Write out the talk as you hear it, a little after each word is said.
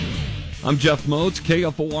I'm Jeff Moats,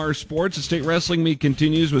 KFOR Sports. The state wrestling meet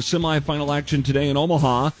continues with semifinal action today in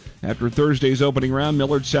Omaha. After Thursday's opening round,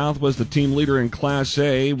 Millard South was the team leader in Class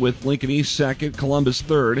A, with Lincoln East second, Columbus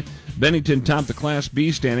third. Bennington topped the Class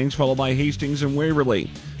B standings, followed by Hastings and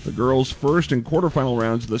Waverly. The girls' first and quarterfinal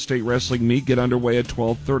rounds of the state wrestling meet get underway at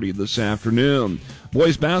 12:30 this afternoon.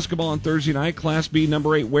 Boys basketball on Thursday night, Class B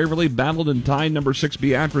number 8 Waverly battled and tied number 6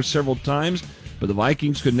 Beatrice several times, but the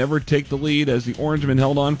Vikings could never take the lead as the Orangemen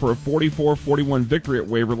held on for a 44-41 victory at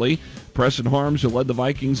Waverly. Preston Harms, who led the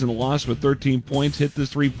Vikings in the loss with 13 points, hit the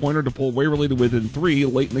three-pointer to pull Waverly to within 3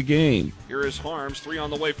 late in the game. Here is Harms, 3 on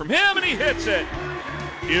the way from him, and he hits it!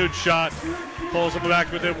 Huge shot. Pulls them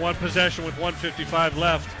back within one possession with 1:55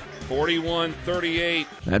 left. 41-38.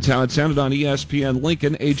 That's how it sounded on ESPN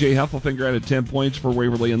Lincoln. A.J. Heffelfinger added 10 points for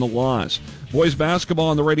Waverly in the loss. Boys basketball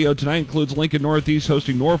on the radio tonight includes Lincoln Northeast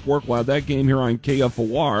hosting Norfolk. We'll have that game here on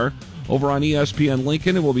KFOR. Over on ESPN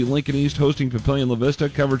Lincoln, it will be Lincoln East hosting Papillion La Vista.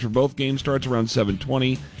 Coverage for both games starts around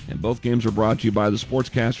 7:20, and both games are brought to you by the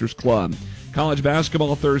Sportscasters Club. College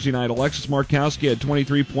basketball Thursday night, Alexis Markowski had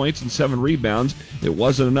 23 points and 7 rebounds. It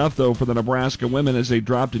wasn't enough, though, for the Nebraska women as they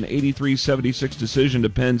dropped an 83-76 decision to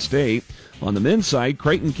Penn State. On the men's side,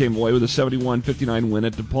 Creighton came away with a 71-59 win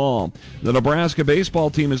at DePaul. The Nebraska baseball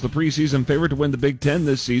team is the preseason favorite to win the Big Ten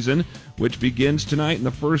this season, which begins tonight in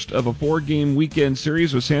the first of a 4-game weekend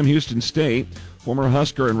series with Sam Houston State. Former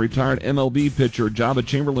Husker and retired MLB pitcher Jabba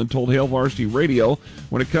Chamberlain told Hail Varsity Radio,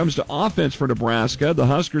 when it comes to offense for Nebraska, the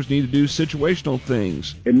Huskers need to do situational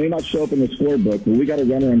things. It may not show up in the scorebook, but we got a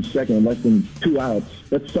runner on second with less than 2 outs.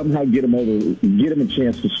 Let's somehow get him over, get him a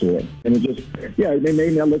chance to score. And it just, they may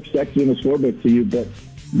not look sexy in the scorebook to you, but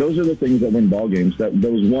those are the things that win ball games.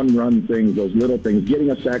 Those one-run things, those little things, getting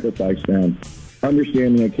a sacrifice down.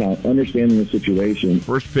 Understanding the count, understanding the situation.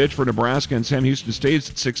 First pitch for Nebraska and Sam Houston State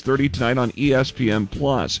at 6:30 tonight on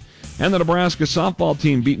ESPN+. And the Nebraska softball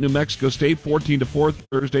team beat New Mexico State 14-4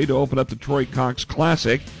 Thursday to open up the Troy Cox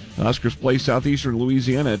Classic. The Huskers play Southeastern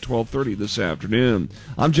Louisiana at 12:30 this afternoon.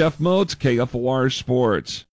 I'm Jeff Moats, KFOR Sports.